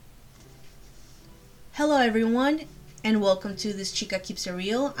Hello, everyone, and welcome to This Chica Keeps It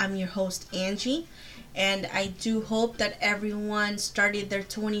Real. I'm your host, Angie, and I do hope that everyone started their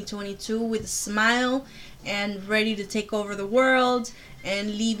 2022 with a smile and ready to take over the world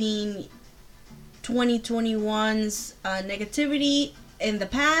and leaving 2021's negativity in the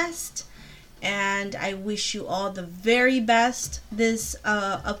past. And I wish you all the very best this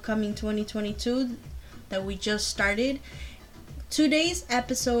upcoming 2022 that we just started. Today's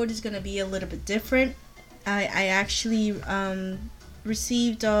episode is going to be a little bit different. I actually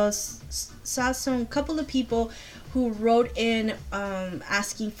received saw some couple of people who wrote in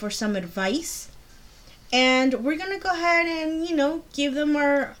asking for some advice, and we're going to go ahead and give them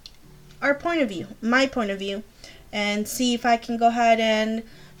our point of view, my point of view, and see if I can go ahead and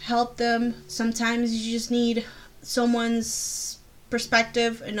help them. Sometimes you just need someone's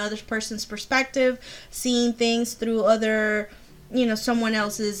perspective, another person's perspective, seeing things through someone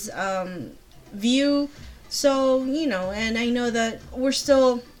else's view. So, and I know that we're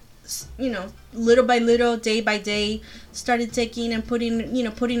still, little by little, day by day, started taking and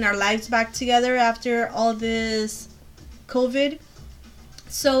putting our lives back together after all this COVID.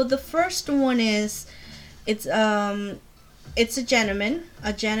 So the first one is, it's a gentleman.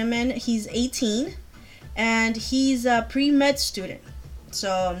 He's 18, and he's a pre-med student.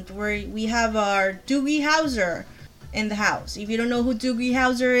 So we have our Doogie Howser in the house. If you don't know who Doogie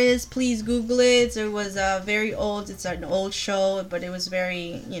Howser is, please Google it. It was very old. It's an old show, but it was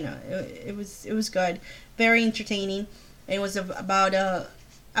very, it was good, very entertaining. It was about a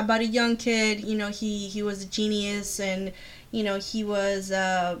young kid. He was a genius, and he was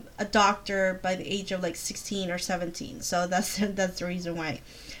a doctor by the age of like 16 or 17. So that's the reason why.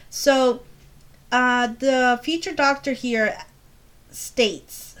 So the future doctor here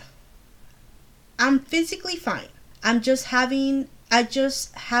states, "I'm physically fine. I just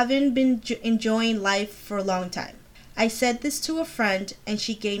haven't been enjoying life for a long time. I said this to a friend and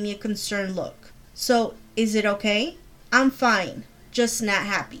she gave me a concerned look. So, is it okay? I'm fine, just not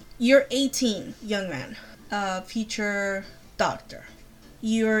happy." You're 18, young man, future doctor.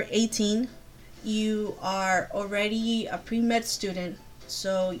 You're 18. You are already a pre-med student,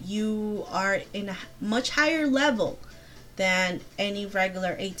 so you are in a much higher level than any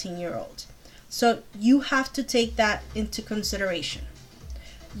regular 18-year-old. So you have to take that into consideration.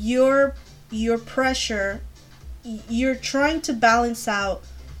 Your pressure, you're trying to balance out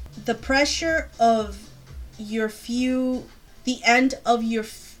the pressure of the end of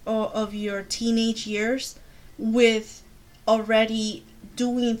your teenage years with already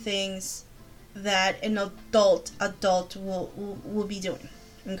doing things that an adult will be doing.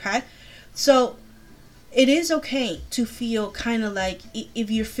 Okay? So it is okay to feel kind of like,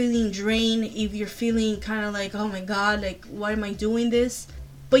 if you're feeling drained, if you're feeling kind of like, oh my God, like, why am I doing this?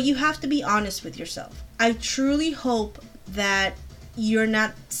 But you have to be honest with yourself. I truly hope that you're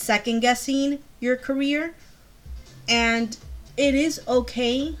not second guessing your career, and it is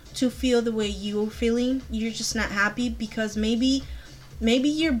okay to feel the way you're feeling. You're just not happy because maybe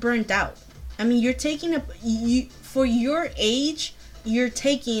you're burnt out. I mean, you're taking for your age, you're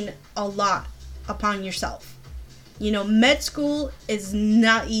taking a lot upon yourself. Med school is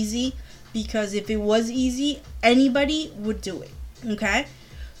not easy, because if it was easy, anybody would do it. Okay?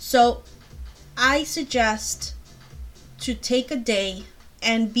 So I suggest to take a day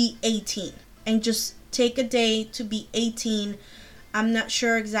and be 18, and just take a day to be 18. I'm not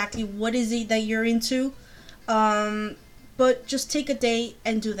sure exactly what is it that you're into, but just take a day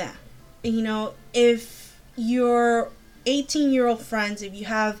and do that. If your 18-year-old friends, if you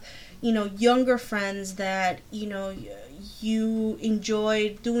have younger friends that you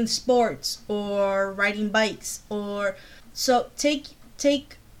enjoy doing sports or riding bikes, or so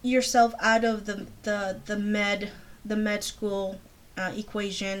take yourself out of the med school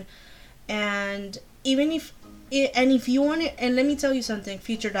equation. And if you want it, and let me tell you something,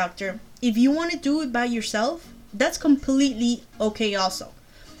 future doctor, if you want to do it by yourself, that's completely okay also.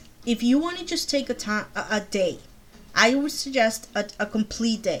 If you want to just take a day, I would suggest a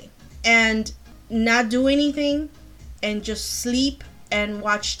complete day and not do anything, and just sleep and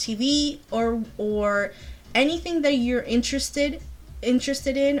watch TV or anything that you're interested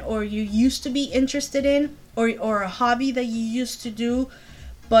in, or you used to be interested in, or a hobby that you used to do,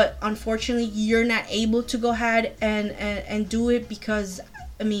 but unfortunately you're not able to go ahead and do it because,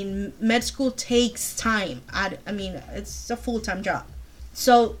 med school takes time. It's a full-time job.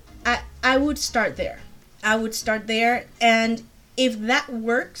 So I would start there. And if that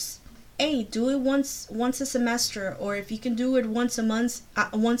works, hey, do it once a semester, or if you can do it once a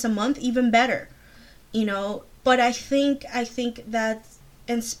month, even better. But I think that,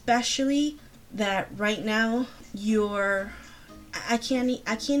 and especially that right now I can't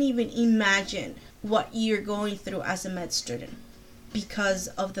even imagine what you're going through as a med student because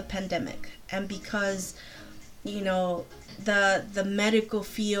of the pandemic, and because the medical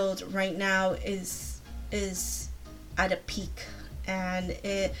field right now is at a peak, and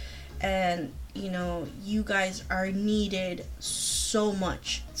you guys are needed so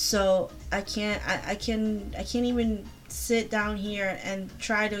much. So I can't even sit down here and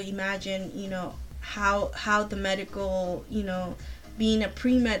try to imagine how the medical, being a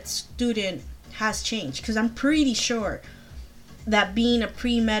pre-med student has changed, because I'm pretty sure that being a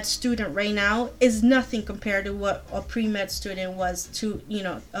pre-med student right now is nothing compared to what a pre-med student was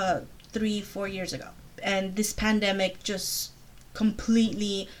 3-4 years ago. And this pandemic just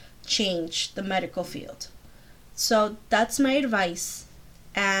completely changed the medical field. So that's my advice.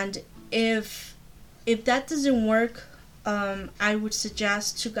 And if that doesn't work, I would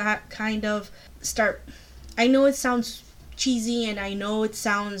suggest to kind of start. I know it sounds cheesy, and I know it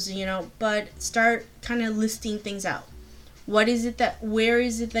sounds, but start kind of listing things out. Where is it that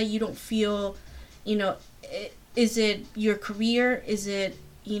you don't feel, is it your career? Is it,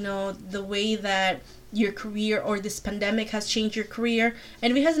 the way that your career or this pandemic has changed your career?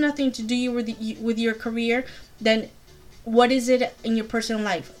 And if it has nothing to do with your career, then what is it in your personal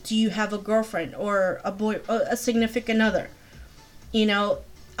life? Do you have a girlfriend or a boy, or a significant other?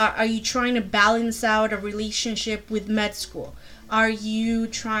 Are you trying to balance out a relationship with med school? Are you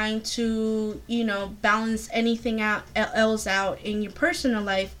trying to, balance anything else out in your personal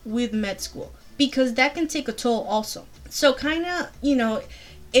life with med school? Because that can take a toll also. So kind of,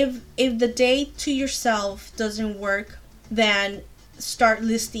 if the day to yourself doesn't work, then start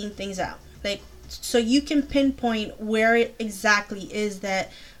listing things out. Like, so you can pinpoint where it exactly is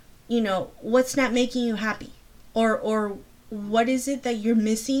that, what's not making you happy, or what is it that you're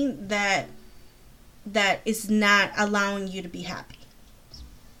missing that is not allowing you to be happy.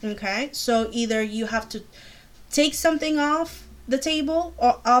 Okay, so either you have to take something off the table,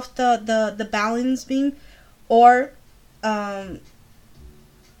 or off the balance beam, or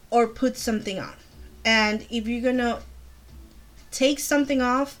put something on. And if you're gonna take something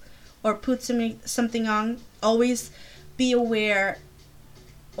off or put something on, always be aware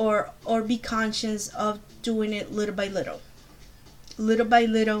or be conscious of doing it little by little,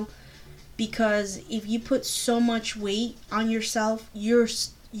 because if you put so much weight on yourself, you're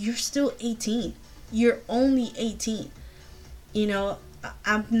still 18. You're only 18.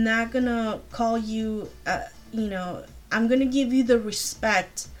 I'm not gonna call you, I'm gonna give you the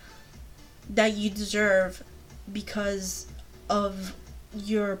respect that you deserve because of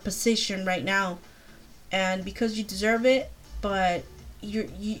your position right now, and because you deserve it. But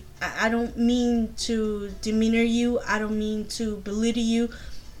I don't mean to demeanor you, I don't mean to belittle you,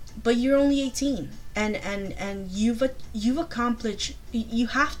 but you're only 18, and you've accomplished. You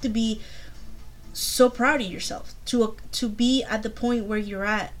have to be so proud of yourself to be at the point where you're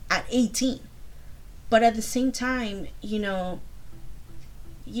at 18. But at the same time, you're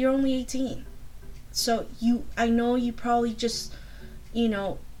only 18. So I know you probably just,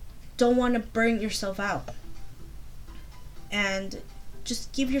 don't want to burn yourself out. And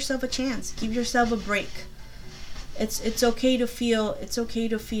just give yourself a chance. Give yourself a break. It's okay to feel. It's okay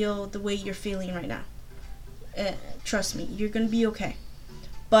to feel the way you're feeling right now. Trust me, you're gonna be okay.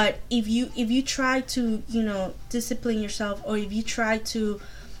 But if you try to, discipline yourself, or if you try to,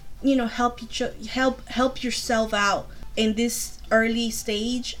 help yourself out in this early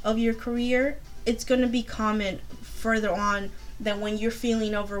stage of your career, it's gonna be common further on that when you're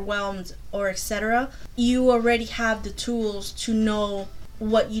feeling overwhelmed or etc., you already have the tools to know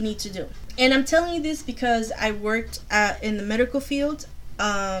what you need to do. And I'm telling you this because I worked in the medical field.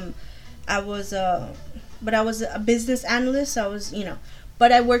 I was a business analyst.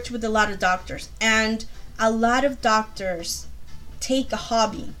 But I worked with a lot of doctors, and a lot of doctors take a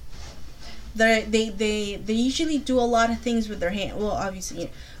hobby. They usually do a lot of things with their hands. Well, obviously,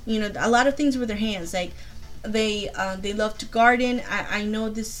 a lot of things with their hands. Like they love to garden. I know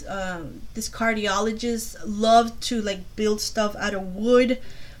this cardiologist loved to build stuff out of wood.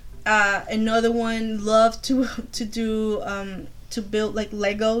 Another one loved to build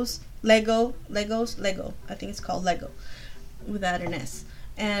Legos. Lego. I think it's called Lego without an S.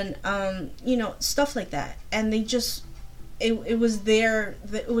 And stuff like that. And they just it was their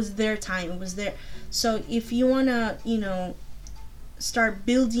time. It was their. So if you wanna start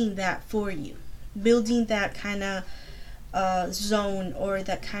building that for you, building that kind of zone or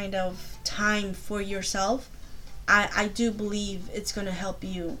that kind of time for yourself, I do believe it's gonna help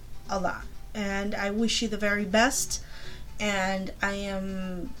you a lot. And I wish you the very best. And I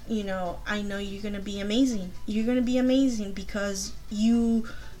am, I know you're gonna be amazing. You're gonna be amazing because you,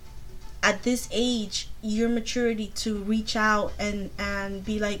 at this age, your maturity to reach out and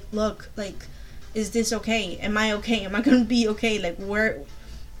be like, look, like, is this okay? Am I okay? Am I gonna be okay? Like, where?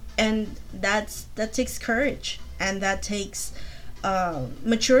 And that takes courage, and that takes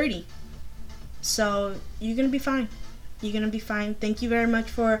maturity. So you're gonna be fine. You're gonna be fine. Thank you very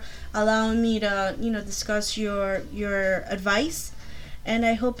much for allowing me to, discuss your advice, and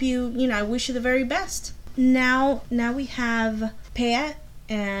I hope I wish you the very best. Now we have Payat,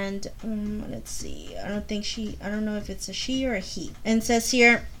 and let's see. I don't know if it's a she or a he. And it says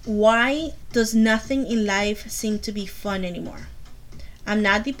here, why does nothing in life seem to be fun anymore? I'm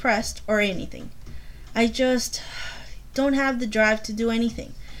not depressed or anything. I just don't have the drive to do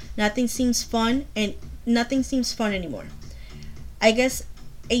anything. Nothing seems fun anymore. I guess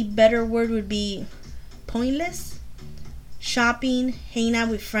a better word would be pointless. Shopping, hanging out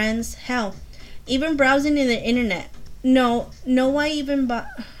with friends, hell, even browsing in the internet. I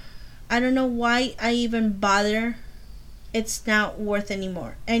don't know why I even bother. It's not worth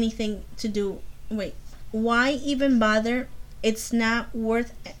anything to do. Wait, why even bother? It's not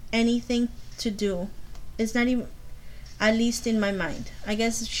worth anything to do. It's not even, at least in my mind. I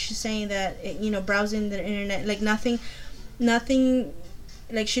guess she's saying that, browsing the internet, like nothing,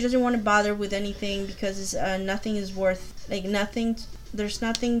 like she doesn't want to bother with anything because nothing is worth, like nothing, there's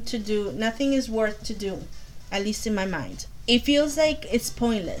nothing to do, nothing is worth to do, at least in my mind. It feels like it's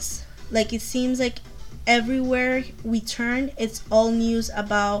pointless. Like it seems like everywhere we turn, it's all news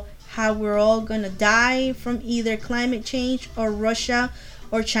about how we're all gonna die from either climate change or Russia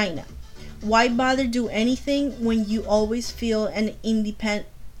or China. Why bother do anything when you always feel an impending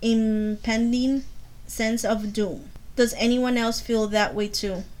sense of doom? Does anyone else feel that way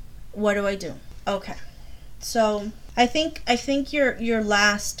too? What do I do? Okay, so I think your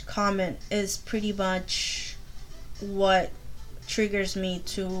last comment is pretty much what triggers me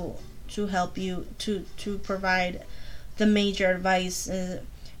to help you to provide the major advice.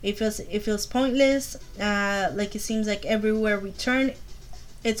 It feels pointless. Like it seems like everywhere we turn,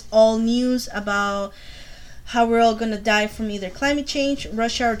 it's all news about how we're all gonna die from either climate change,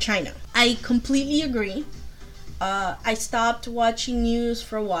 Russia, or China. I completely agree. I stopped watching news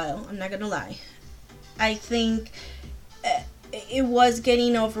for a while. I'm not gonna lie. I think it was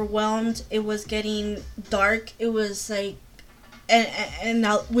getting overwhelmed. It was getting dark. It was like, and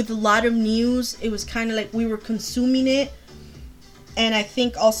now with a lot of news, it was kind of like we were consuming it. And I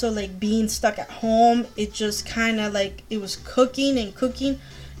think also like being stuck at home, it just kind of like it was cooking,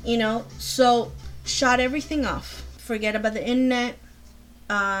 so shut everything off. Forget about the internet.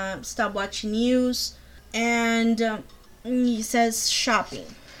 Stop watching news. And he says shopping,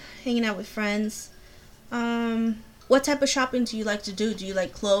 hanging out with friends. What type of shopping do you like to do? Do you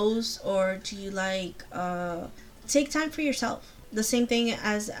like clothes, or do you like take time for yourself? The same thing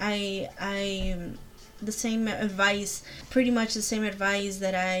as the same advice, pretty much the same advice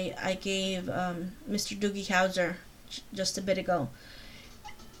that I gave Mr. Doogie Howser just a bit ago.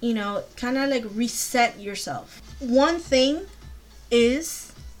 Kind of like reset yourself. One thing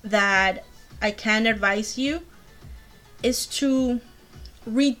is that I can advise you is to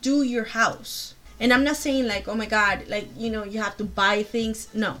redo your house. And I'm not saying like, oh my God, like, you have to buy things.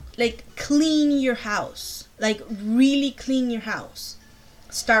 No, like clean your house, like really clean your house.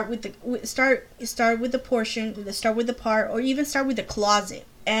 Start with the part, or even start with the closet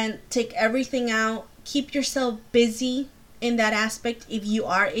and take everything out. Keep yourself busy in that aspect if you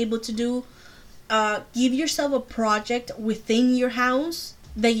are able to do. Give yourself a project within your house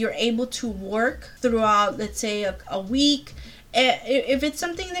that you're able to work throughout, let's say a week. If it's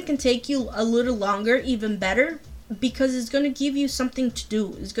something that can take you a little longer, even better, because it's going to give you something to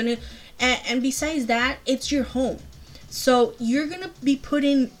do. It's going to, and besides that, it's your home. So you're going to be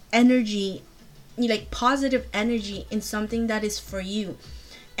putting energy, like positive energy, in something that is for you.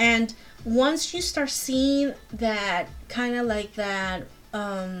 And once you start seeing that kind of like that,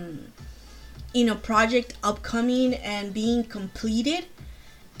 project upcoming and being completed,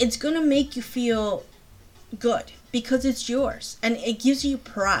 it's going to make you feel good because it's yours and it gives you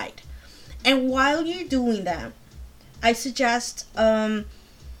pride. And while you're doing that, I suggest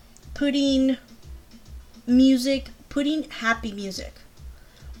putting happy music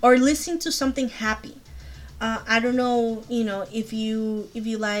or listening to something happy. I don't know, if you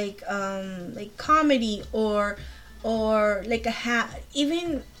like comedy or like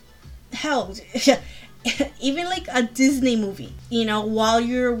even hell, even like a Disney movie, while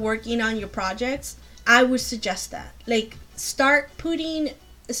you're working on your projects. I would suggest that. Like start putting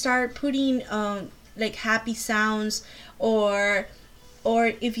like happy sounds or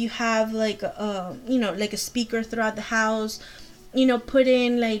if you have like like a speaker throughout the house, put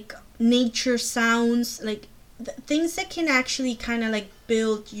in like nature sounds, like things that can actually kind of like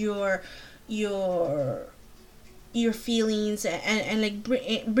build your feelings, and like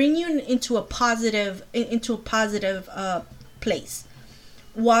bring you into a positive place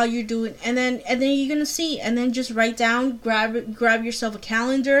while you're doing. And then you're gonna see, and then just write down, grab yourself a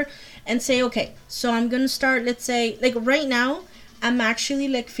calendar and say, okay, so I'm gonna start, let's say, like right now I'm actually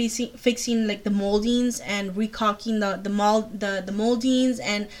like fixing like the moldings and recaulking the moldings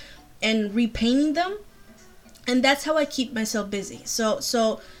and repainting them, and that's how I keep myself busy. So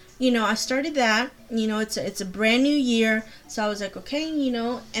I started that. It's a brand new year, so I was like, okay,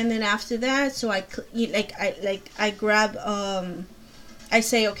 and then after that, so I grab I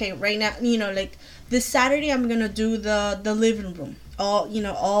say, okay, right now, like this Saturday I'm gonna do the living room, all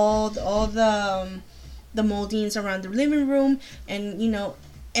the moldings around the living room, and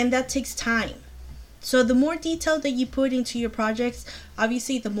and that takes time. So the more detail that you put into your projects,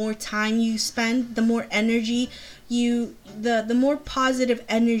 obviously the more time you spend, the more energy the more positive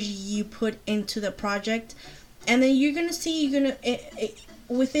energy you put into the project. And then you're gonna see,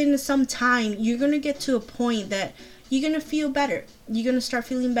 within some time, you're gonna get to a point that you're gonna feel better. You're gonna start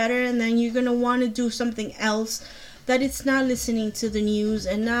feeling better, and then you're gonna want to do something else, that it's not listening to the news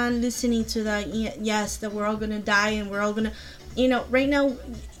and not listening to that, yes, that we're all gonna die and we're all gonna, right now,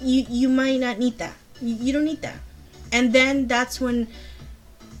 you might not need that. You don't need that. And then that's when,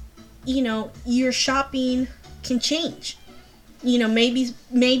 your shopping can change.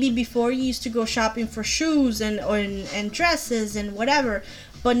 Maybe before you used to go shopping for shoes and dresses and whatever,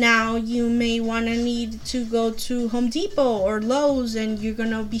 but now you may need to go to Home Depot or Lowe's, and you're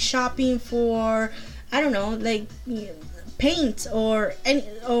gonna be shopping for, I don't know, like paint or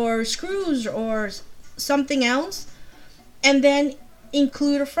screws or something else, and then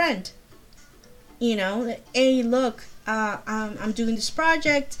include a friend. Hey, look, I'm doing this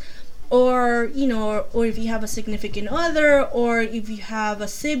project, or if you have a significant other, or if you have a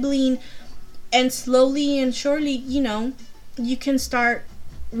sibling, and slowly and surely, you can start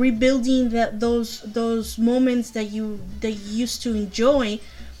rebuilding those moments that you used to enjoy,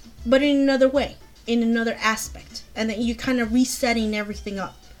 but in another way, in another aspect, and then you kind of resetting everything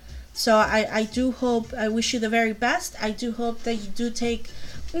up. So I do hope, I wish you the very best. I do hope that you do take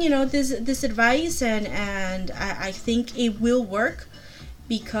this advice, and I think it will work,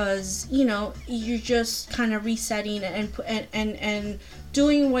 because you're just kind of resetting and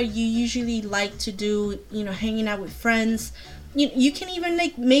doing what you usually like to do, hanging out with friends. You can even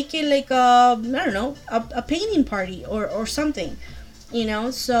like make it like I don't know, a painting party or something,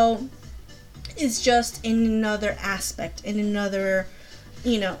 so it's just in another aspect, in another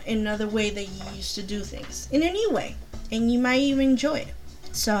another way that you used to do things, in a new way, and you might even enjoy it.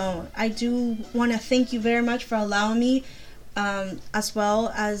 So I do want to thank you very much for allowing me, as well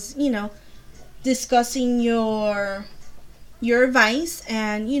as discussing your advice,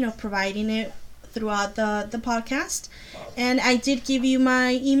 and providing it throughout the podcast. And I did give you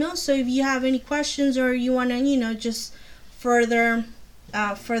my email, so if you have any questions, or you want to just furthermore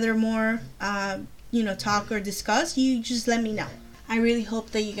talk or discuss, you just let me know. I really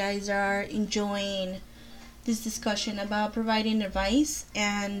hope that you guys are enjoying this discussion about providing advice,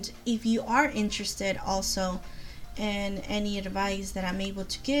 and if you are interested also in any advice that I'm able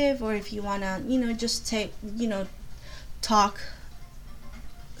to give, or if you want to just take talk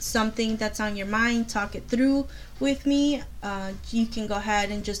something that's on your mind, talk it through with me, you can go ahead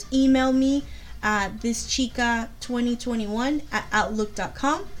and just email me at thischica2021 at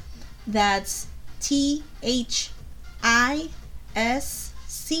outlook.com. That's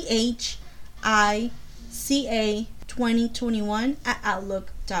THISCHICA2021 at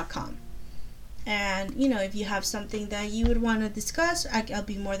outlook.com. And if you have something that you would want to discuss, I'll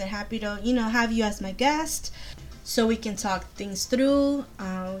be more than happy to have you as my guest, so we can talk things through.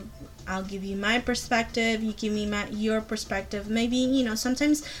 I'll give you my perspective, you give me your perspective. Maybe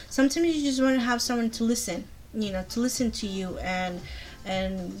sometimes you just want to have someone to listen to you, and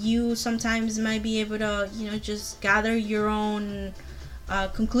you sometimes might be able to just gather your own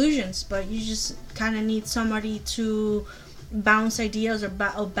conclusions, but you just kind of need somebody to bounce ideas or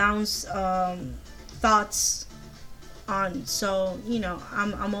bounce thoughts on. So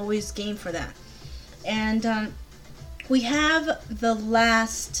I'm always game for that. And we have the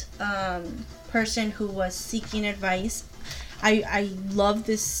last person who was seeking advice. I love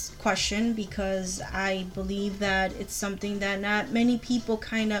this question, because I believe that it's something that not many people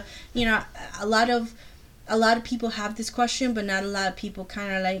kind of, a lot of people have this question, but not a lot of people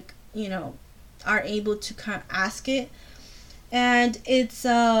kind of like, are able to kind of ask it. And it's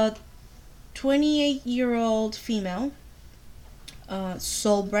a 28-year-old female,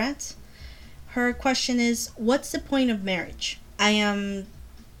 soul brat. Her question is, what's the point of marriage? I am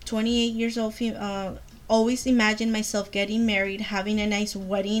 28 years old, always imagine myself getting married, having a nice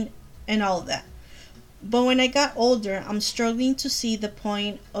wedding, and all of that. But when I got older, I'm struggling to see the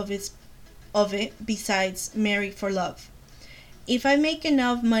point of it besides marry for love. If I make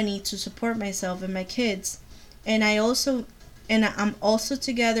enough money to support myself and my kids, and I'm also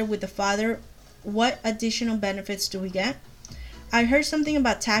together with the father, what additional benefits do we get? I heard something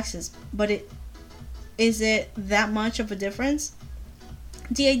about taxes, but is it that much of a difference?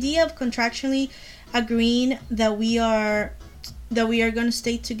 The idea of contractually agreeing that we are going to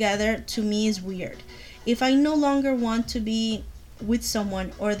stay together, to me, is weird. If I no longer want to be with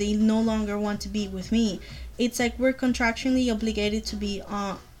someone, or they no longer want to be with me, it's like we're contractually obligated to be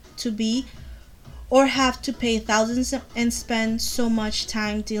or have to pay thousands and spend so much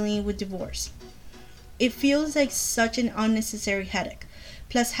time dealing with divorce. It feels like such an unnecessary headache.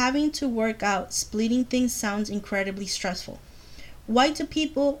 Plus, having to work out splitting things sounds incredibly stressful. Why do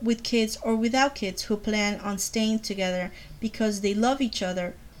people with kids or without kids who plan on staying together because they love each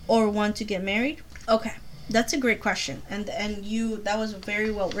other or want to get married? Okay, that's a great question, and that was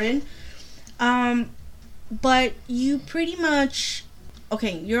very well written. But you pretty much,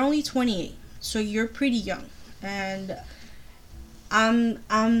 okay, you're only 28, so you're pretty young, and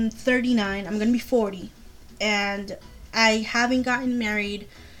I'm 39. I'm gonna be 40, and I haven't gotten married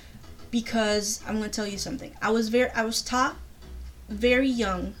because I'm gonna tell you something. I was taught very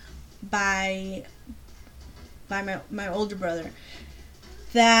young by my older brother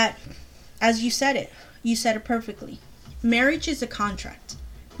that, as you said it perfectly. Marriage is a contract.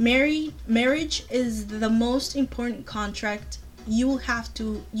 Marriage is the most important contract you will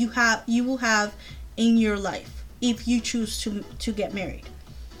have in your life if you choose to get married.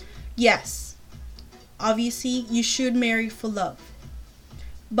 Yes, obviously you should marry for love,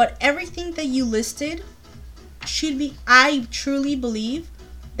 but everything that you listed I truly believe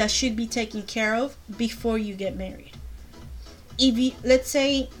that should be taken care of before you get married. If you, let's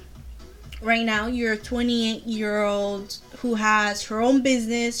say right now you're a 28-year-old who has her own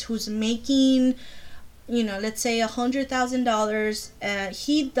business, who's making, let's say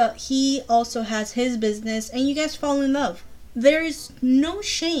 $100,000. He also has his business, and you guys fall in love. There is no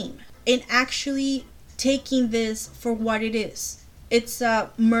shame in actually taking this for what it is. It's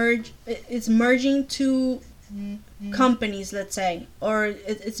merging two companies, let's say, or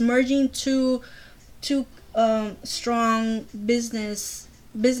it's merging two strong businesses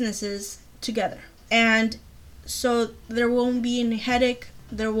together, and so there won't be any headache.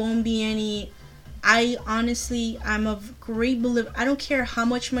 There won't be any. I'm a great believer. I don't care how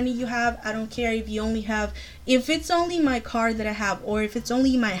much money you have. I don't care if it's only my car that I have, or if it's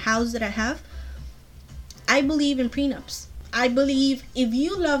only my house that I have. I believe in prenups. I believe if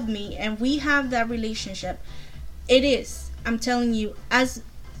you love me and we have that relationship, I'm telling you, as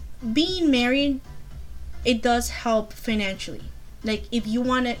being married, it does help financially. Like if you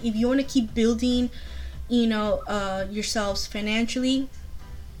wanna keep building, yourselves financially,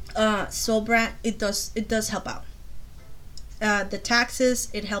 soul brat, it does help out. The taxes,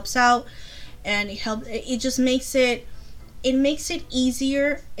 it helps out, and it just makes it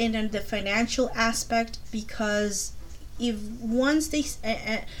easier in the financial aspect, because if once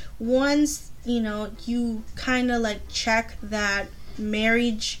you kind of like check that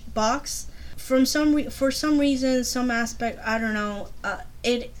marriage box, for some reason, some aspect, I don't know,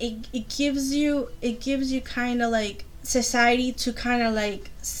 it gives you kind of like society to kind of like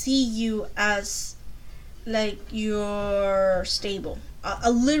see you as like you're stable,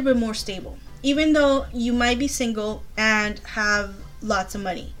 a little bit more stable, even though you might be single and have lots of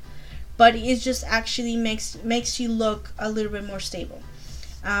money, but it just actually makes you look a little bit more stable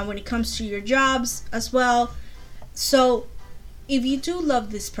when it comes to your jobs as well. So if you do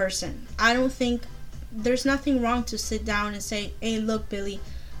love this person, I don't think there's nothing wrong to sit down and say, hey, look, Billy,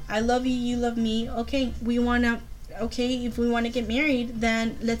 I love you, you love me. Okay, if we want to get married,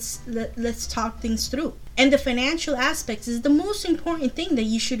 then let's talk things through. And the financial aspects is the most important thing that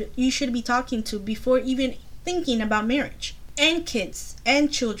you should be talking to before even thinking about marriage and kids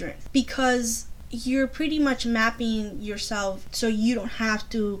and children, because you're pretty much mapping yourself so you don't have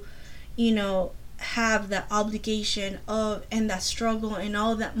to, have that obligation of and that struggle and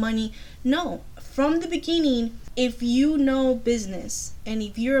all that money. No, from the beginning, if you know business and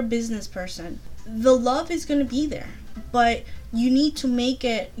if you're a business person, the love is going to be there, but you need to make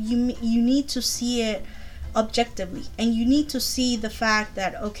it, you need to see it objectively, and you need to see the fact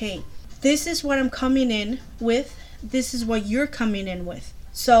that, okay, this is what I'm coming in with, this is what you're coming in with.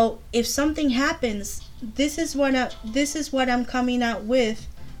 So if something happens, this is what I'm coming out with,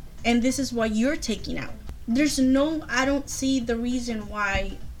 and this is what you're taking out. I don't see the reason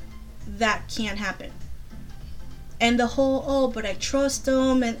why that can't happen. And the whole, but I trust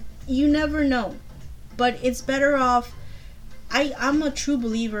them, and you never know. But it's better off. I'm a true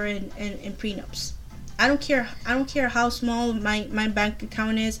believer in prenups. I don't care how small my bank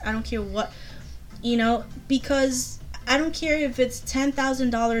account is. I don't care what, because I don't care if it's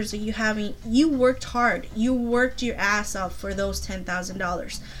 $10,000 that you worked hard. You worked your ass off for those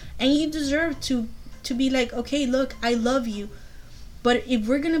 $10,000. And you deserve to be like, okay, look, I love you. But if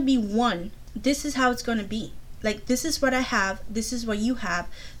we're going to be one, this is how it's going to be. Like, this is what I have, this is what you have,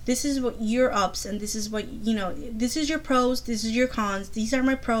 this is what your ups, and this is what, this is your pros, this is your cons, these are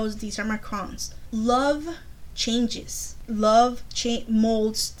my pros, these are my cons. Love changes. Love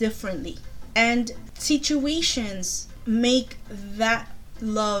molds differently. And situations make that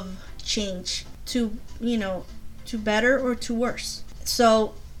love change to better or to worse.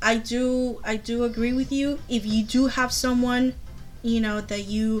 So I do agree with you. If you do have someone, that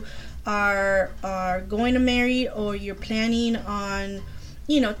you are going to marry, or you're planning on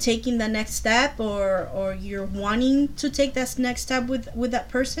taking the next step, or you're wanting to take that next step with that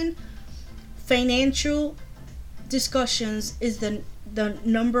person, financial discussions is the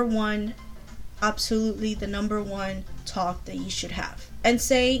number one, absolutely the number one talk that you should have.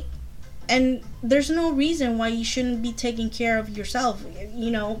 And there's no reason why you shouldn't be taking care of yourself,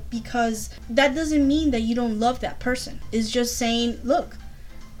 because that doesn't mean that you don't love that person. It's just saying, look,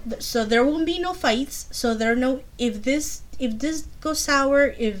 so there won't be no fights. So if this goes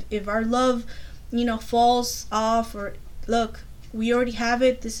sour, if our love, falls off, or look, we already have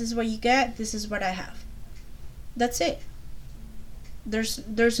it. This is what you get. This is what I have. That's it.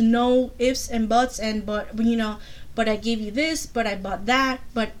 There's no ifs and buts but I gave you this, but I bought that,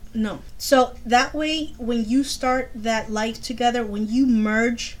 but no. So that way, when you start that life together, when you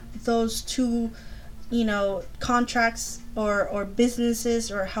merge those two, contracts or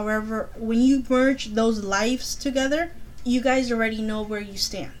businesses, or however, when you merge those lives together, you guys already know where you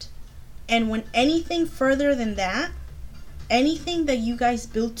stand. And when anything further than that, anything that you guys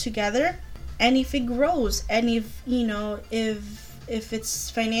build together, and if it grows, and if it's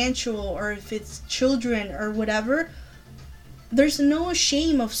financial, or if it's children or whatever, there's no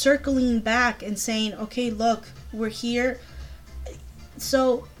shame of circling back and saying, okay, look, we're here.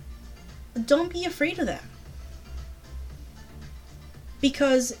 So don't be afraid of that.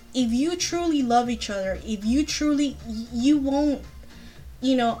 Because if you truly love each other, you won't,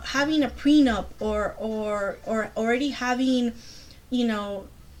 having a prenup or already having,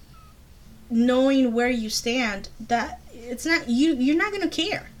 knowing where you stand, that it's not, you're not going to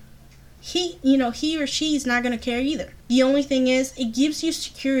care. He or she is not going to care either. The only thing is, it gives you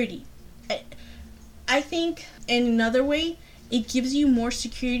security. I think in another way, it gives you more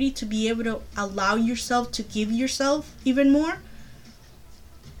security to be able to allow yourself to give yourself even more.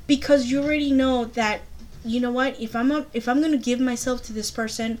 Because you already know that, what, if I'm going to give myself to this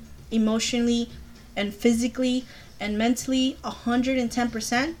person emotionally and physically and mentally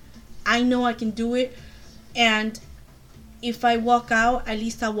 110%, I know I can do it. And if I walk out, at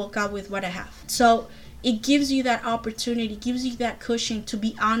least I'll walk out with what I have. So it gives you that opportunity, gives you that cushion to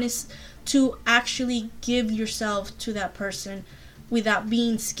be honest, to actually give yourself to that person without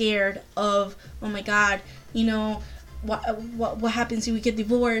being scared of, oh my God, what happens if we get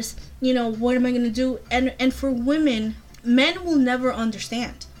divorced? What am I going to do? And for women, men will never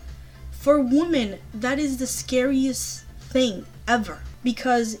understand. For women, that is the scariest thing ever.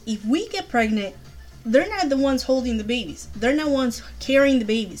 Because if we get pregnant, they're not the ones holding the babies. They're not the ones carrying the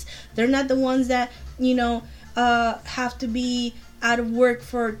babies. They're not the ones that, have to be out of work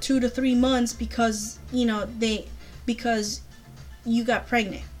for 2 to 3 months because, because you got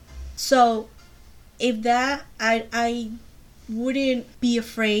pregnant. So if that, I wouldn't be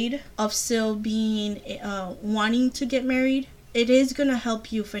afraid of still being, wanting to get married. It is going to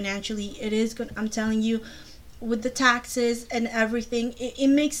help you financially. I'm telling you, with the taxes and everything, it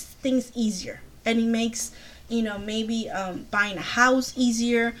makes things easier. And it makes, maybe buying a house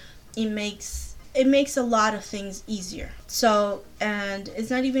easier. It makes a lot of things easier. So, and it's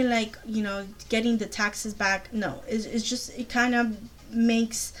not even like, getting the taxes back. No, it's just, it kind of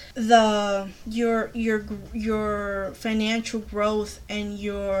makes your financial growth and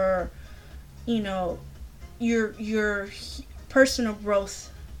your personal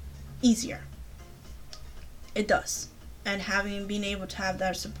growth easier. It does. And being able to have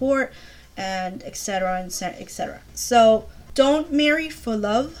that support, and etc. etc. So don't marry for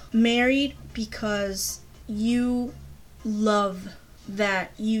love. Married because you love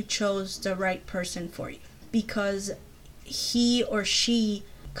that you chose the right person for you, because he or she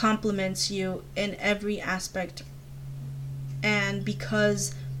compliments you in every aspect, and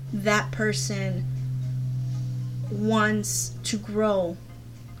because that person wants to grow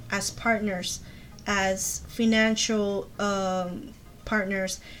as partners, as financial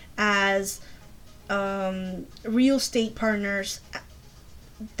partners, as real estate partners.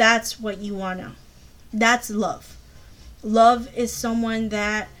 That's what you want to. That's love. Love is someone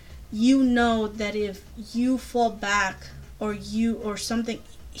that you know that if you fall back or something,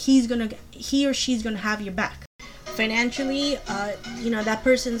 he or she's gonna have your back financially. That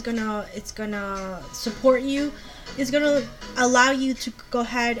person's gonna support you. It's gonna allow you to go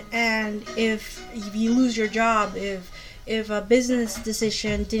ahead, and if you lose your job, if a business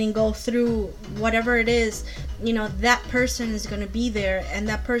decision didn't go through, whatever it is, that person is gonna be there, and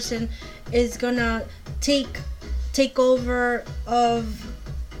that person is gonna take over of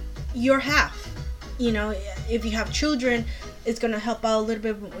your half. If you have children, it's gonna help out a little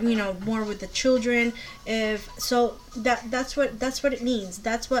bit, more with the children. That's what it means.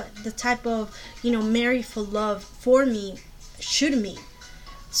 That's what the type of, marry for love for me should mean.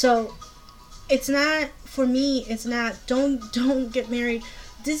 So it's not, for me, it's not, don't get married.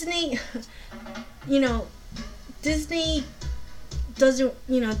 Disney, Disney doesn't,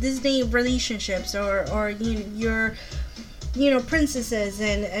 Disney relationships or your princesses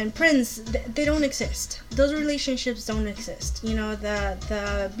and prince, they don't exist. Those relationships don't exist.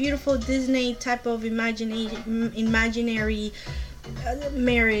 The beautiful Disney type of imaginary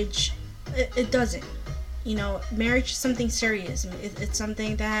marriage, it doesn't. Marriage is something serious. It's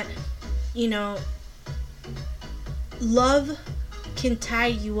something that, love can tie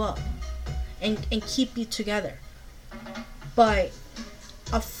you up and keep you together. But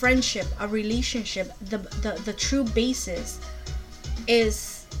a friendship, a relationship, the true basis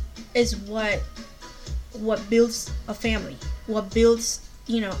is what builds a family, what builds,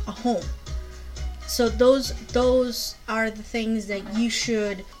 a home. So those are the things that you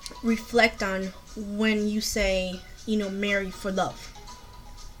should reflect on when you say, marry for love.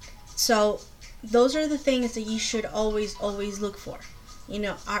 So those are the things that you should always look for.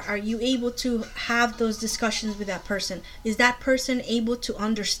 Are you able to have those discussions with that person? Is that person able to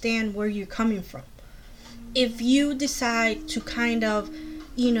understand where you're coming from? If you decide to kind of,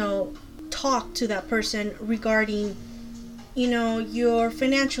 talk to that person regarding, your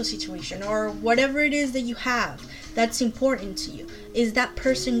financial situation or whatever it is that you have that's important to you, is that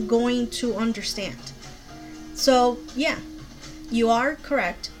person going to understand? So, yeah, you are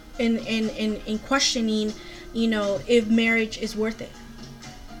correct in questioning, if marriage is worth it.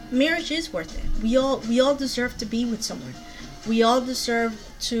 Marriage is worth it. We all deserve to be with someone. We all deserve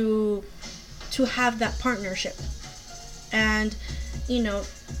to have that partnership. And in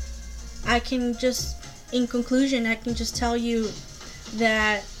conclusion, I can just tell you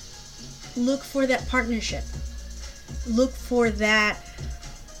that look for that partnership. Look for that,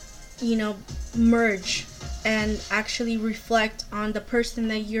 merge, and actually reflect on the person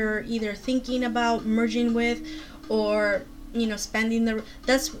that you're either thinking about merging with, or spending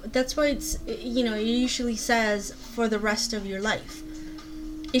that's why it's, it usually says for the rest of your life.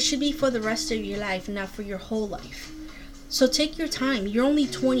 It should be for the rest of your life, not for your whole life. So take your time. You're only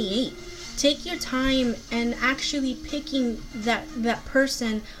 28. Take your time and actually picking that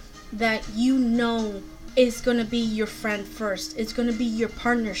person that is going to be your friend first. It's going to be your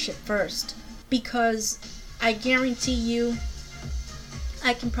partnership first. Because I guarantee you,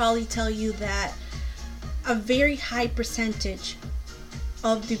 I can probably tell you that a very high percentage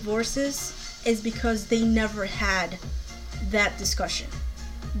of divorces is because they never had that discussion,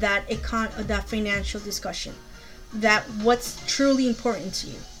 that financial discussion, that what's truly important to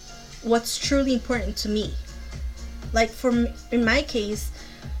you, what's truly important to me. Like in my case,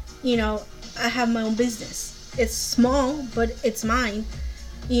 I have my own business. It's small, but it's mine.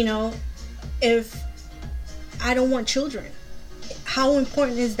 If I don't want children, how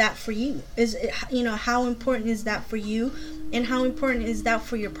important is that for you? How important is that for you, and how important is that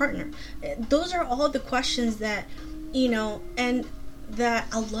for your partner? Those are all the questions that, and that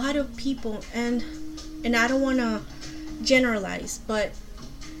a lot of people, and I don't want to generalize, but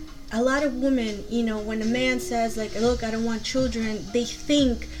a lot of women, when a man says like, look, I don't want children, they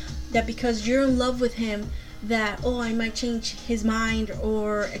think that because you're in love with him that, I might change his mind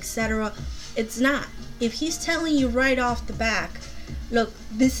or etc. It's not. If he's telling you right off the back, look,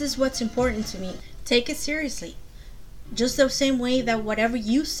 this is what's important to me, take it seriously. Just the same way that whatever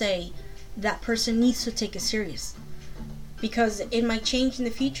you say, that person needs to take it serious. Because it might change in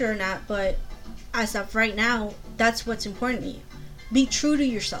the future or not, but as of right now, that's what's important to you. Be true to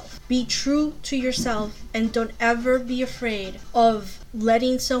yourself. Be true to yourself, and don't ever be afraid of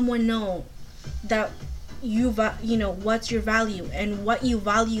letting someone know that you know what's your value and what you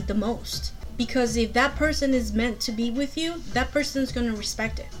value the most. Because if that person is meant to be with you, that person's going to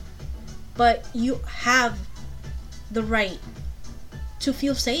respect it. But you have the right to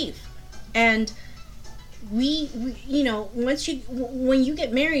feel safe. And we you know, when you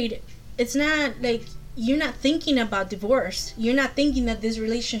get married, it's not like you're not thinking about divorce. You're not thinking that this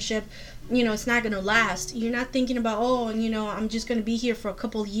relationship, you know, it's not going to last. You're not thinking about, oh, you know, I'm just going to be here for a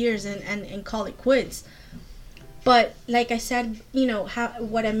couple of years and call it quits. But like I said, you know,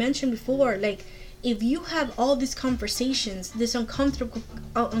 what I mentioned before, like, if you have all these conversations, this uncomfortable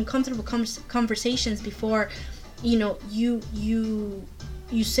conversations before, you know, you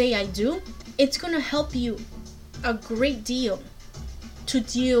say I do, it's going to help you a great deal to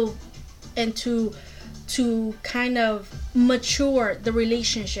deal and to kind of mature the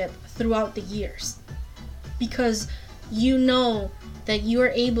relationship throughout the years, because you know that you are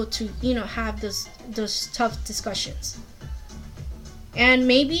able to, you know, have those tough discussions. And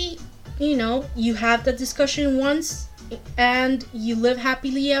maybe, you know, you have the discussion once and you live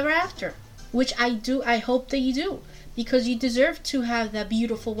happily ever after, which I hope that you do, because you deserve to have that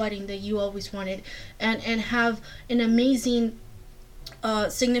beautiful wedding that you always wanted, and have an amazing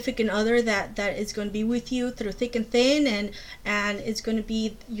significant other that is going to be with you through thick and thin, and it's going to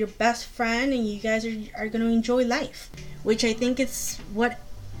be your best friend, and you guys are going to enjoy life, which I think is what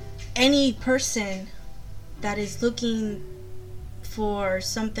any person that is looking for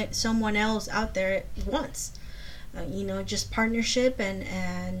someone else out there wants. You know, just partnership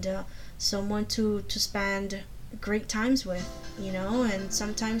and someone to spend great times with, you know, and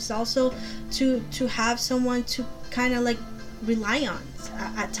sometimes also to have someone to kind of like rely on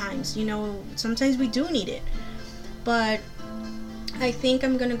at times. You know, sometimes we do need it. But I think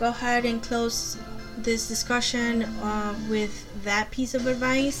I'm gonna go ahead and close this discussion with that piece of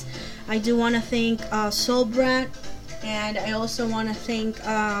advice. I do want to thank Soul Brat, and I also want to thank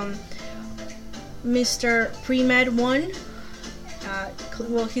Mr. Premed One.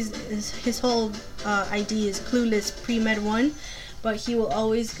 Well, his whole ID is Clueless Premed One, but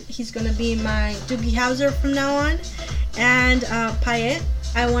he's gonna be my Doogie Howser from now on. And Payet,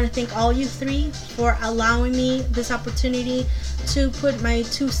 I want to thank all you three for allowing me this opportunity to put my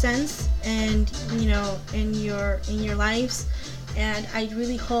 2 cents and, you know, in your lives. And I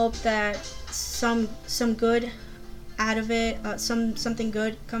really hope that some good out of it, something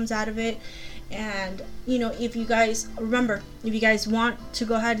good comes out of it. And, you know, if you guys want to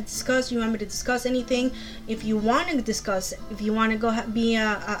go ahead and discuss, you want me to discuss anything, if you want to go be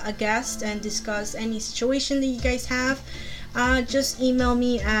a guest and discuss any situation that you guys have, just email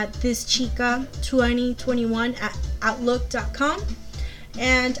me at thischica2021@outlook.com.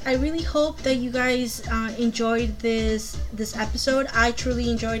 And I really hope that you guys enjoyed this episode. I truly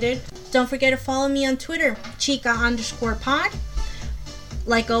enjoyed it. Don't forget to follow me on Twitter, Chica_pod.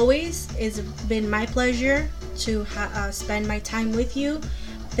 Like always, it's been my pleasure to spend my time with you.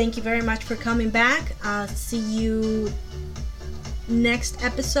 Thank you very much for coming back. See you next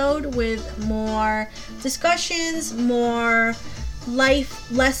episode with more discussions, more life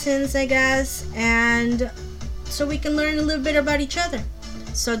lessons, I guess, and so we can learn a little bit about each other.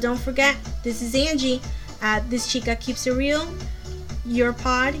 So don't forget, this is Angie at This Chica Keeps It Real. Your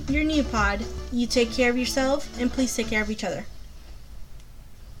pod, your new pod. You take care of yourself, and please take care of each other.